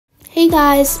Hey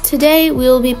guys, today we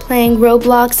will be playing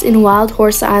Roblox in Wild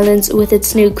Horse Islands with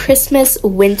its new Christmas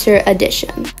Winter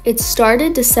Edition. It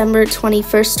started December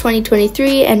 21st,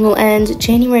 2023 and will end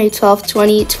January 12th,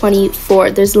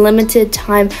 2024. There's limited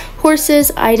time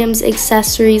horses, items,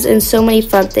 accessories, and so many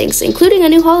fun things, including a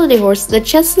new holiday horse, the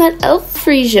Chestnut Elf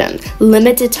Frisian,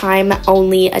 limited time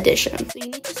only edition. So you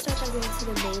need to start by going to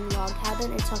the main log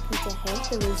cabin and talking to Hank,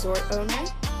 the resort owner.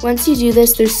 Once you do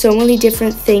this, there's so many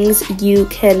different things you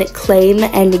can claim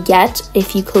and get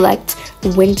if you collect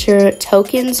winter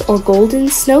tokens or golden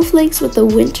snowflakes with the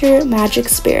winter magic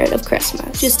spirit of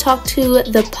Christmas. Just talk to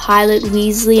the pilot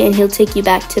Weasley and he'll take you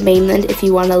back to mainland if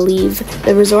you want to leave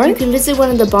the resort. You can visit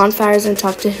one of the bonfires and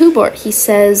talk to Hubert. He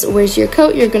says, "Where's your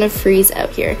coat? You're gonna freeze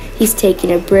out here." He's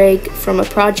taking a break from a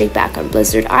project back on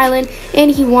Blizzard Island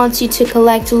and he wants you to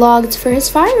collect logs for his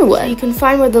firewood. So you can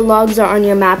find where the logs are on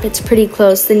your map. It's pretty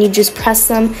close. Then you just press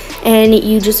them and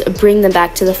you just bring them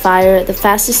back to the fire. The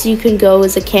fastest you can go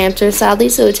is a canter, sadly,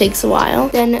 so it takes a while.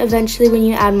 Then eventually when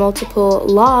you add multiple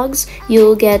logs,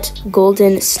 you'll get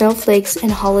golden snowflakes and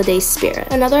holiday spirit.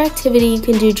 Another activity you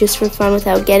can do just for fun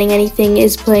without getting anything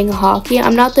is playing hockey.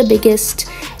 I'm not the biggest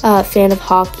fan of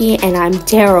hockey and I'm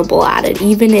terrible at it,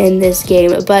 even in this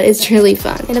game, but it's really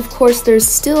fun. And of course, there's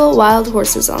still wild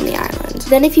horses on the island.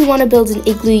 Then if you want to build an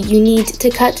igloo, you need to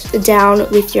cut down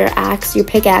with your axe, your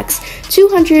pickaxe,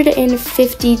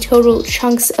 250 total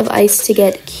chunks of ice to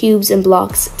get cubes and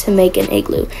blocks to make an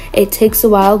igloo. It takes a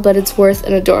while, but it's worth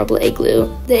an adorable igloo.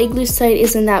 The igloo site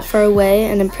isn't that far away,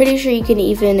 and I'm pretty sure you can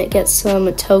even get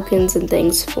some tokens and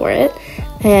things for it.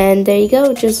 And there you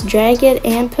go, just drag it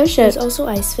and push it. There's also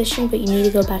ice fishing, but you need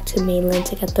to go back to mainland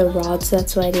to get the rods, so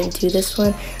that's why I didn't do this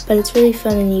one. But it's really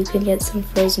fun and you can get some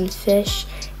frozen fish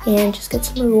and just get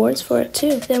some rewards for it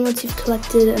too. Then once you've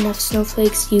collected enough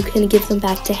snowflakes, you can give them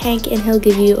back to Hank and he'll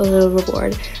give you a little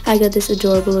reward. I got this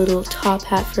adorable little top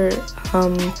hat for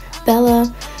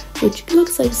Bella, which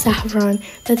looks like saffron.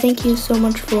 But thank you so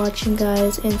much for watching,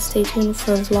 guys, and stay tuned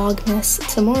for Vlogmas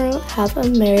tomorrow. Have a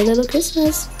merry little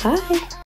Christmas. Bye!